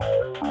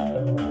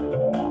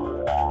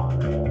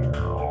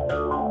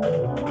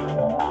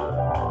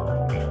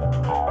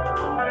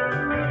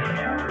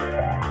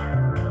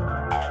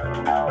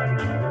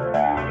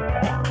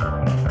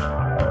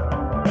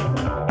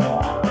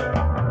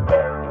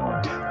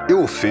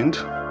Eu ofendo,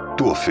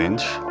 tu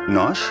ofendes,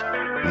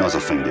 nós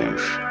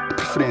ofendemos. De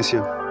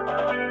preferência,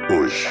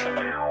 hoje.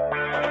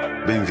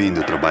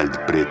 Bem-vindo ao Trabalho de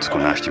Preto com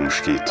Nástio e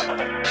Mosquito.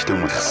 Isto é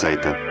uma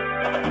receita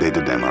de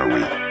TTTAW.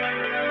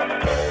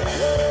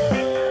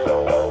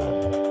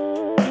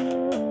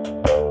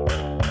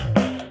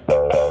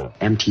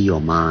 Empty your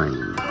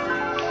mind.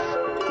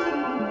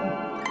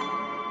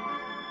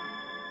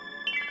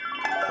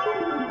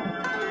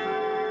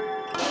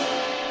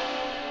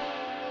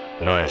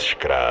 Não és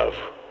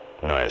escravo,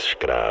 não és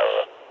escrava.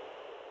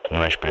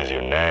 Não és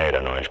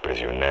prisioneira, não és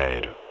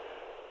prisioneiro.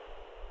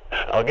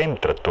 Alguém me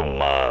tratou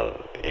mal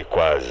e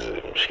quase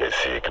me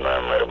esqueci que não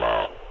é meu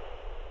irmão.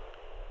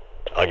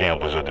 Alguém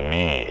abusou de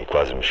mim e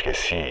quase me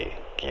esqueci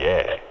que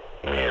é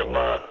minha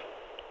irmã.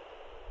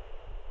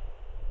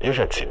 Eu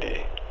já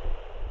decidi.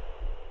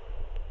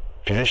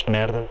 Fizeste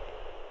merda?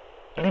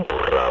 Limpa o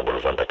rabo,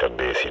 levanta a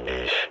cabeça e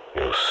diz: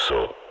 eu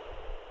sou.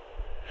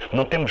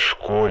 Não temos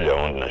escolha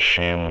onde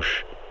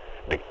nascemos,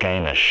 de quem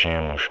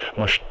nascemos,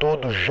 mas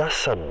todos já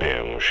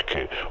sabemos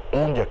que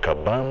onde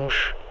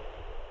acabamos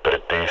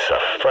pertence à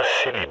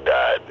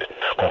facilidade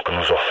com que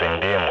nos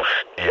ofendemos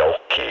e ao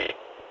que,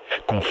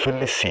 com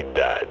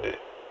felicidade,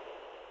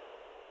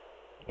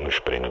 nos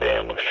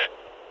prendemos.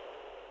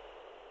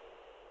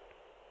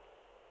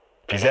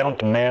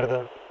 Fizeram-te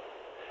merda?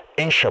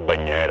 Enche a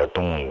banheira,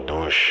 toma um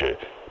duche,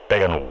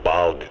 pega no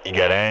balde e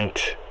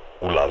garante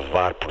o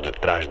lavar por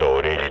detrás da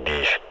orelha e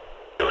diz: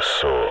 eu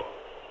sou.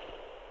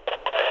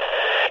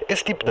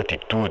 Esse tipo de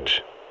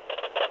atitude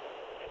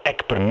é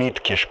que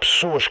permite que as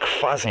pessoas que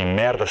fazem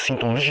merda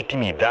sintam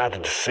legitimidade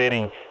de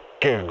serem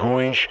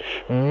cagões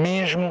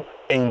mesmo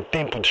em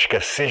tempo de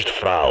escassez de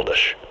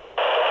fraldas.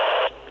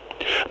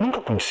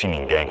 Nunca conheci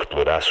ninguém que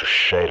tolerasse o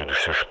cheiro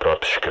dos seus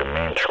próprios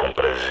excrementos com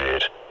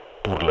prazer,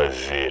 por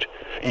lazer,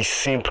 e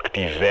sempre que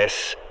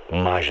tivesse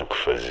mais do que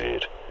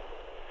fazer.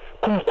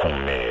 Como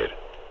comer,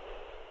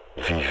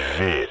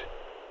 viver,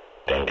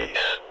 tem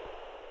disso.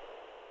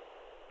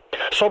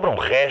 Sobram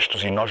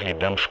restos e nós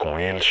lidamos com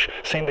eles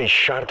sem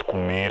deixar de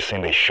comer, sem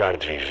deixar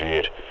de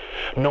viver.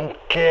 Não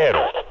quero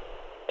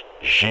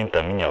gente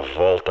à minha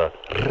volta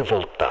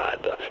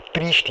revoltada,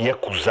 triste e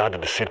acusada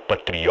de ser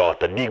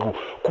patriota. Digo,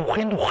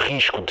 correndo o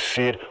risco de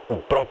ser o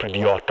próprio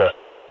idiota,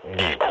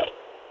 digo.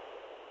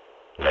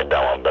 Me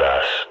dá um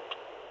abraço,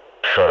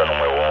 chora no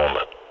meu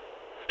ombro,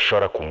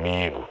 chora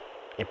comigo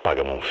e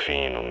paga-me um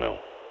fino, meu.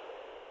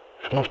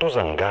 Não estou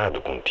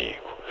zangado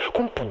contigo.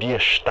 Como podia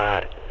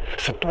estar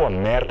se tua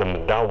merda me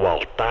dá o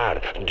altar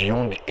de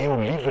onde eu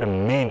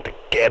livremente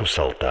quero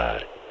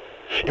saltar?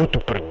 Eu te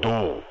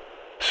perdoo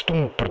se tu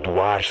me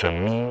perdoares a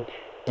mim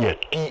e a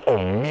ti ao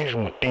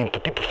mesmo tempo,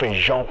 tipo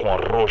feijão com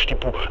arroz,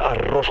 tipo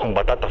arroz com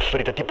batata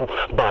frita, tipo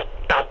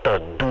batata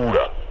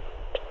dura.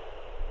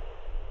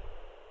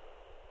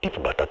 Tipo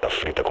batata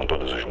frita com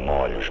todos os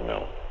molhos,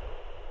 meu.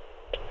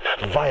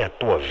 Vai a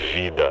tua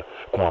vida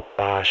com a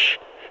paz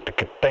de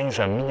que tens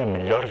a minha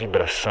melhor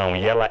vibração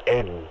e ela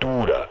é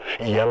dura,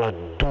 e ela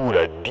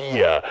dura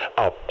dia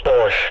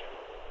após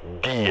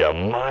dia,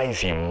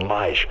 mais e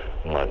mais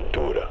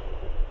madura.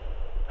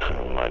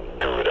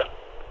 Madura.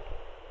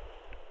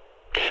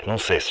 Não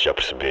sei se já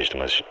percebeste,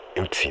 mas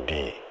eu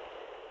decidi.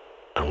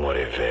 Amor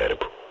é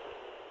verbo.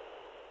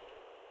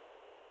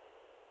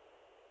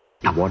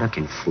 Now water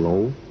can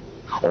flow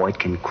or it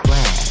can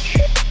crash.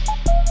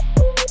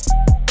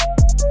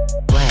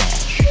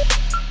 Crash.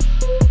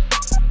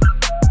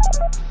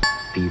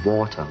 Be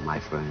water, my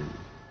friend.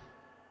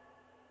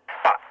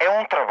 É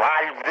um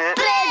trabalho de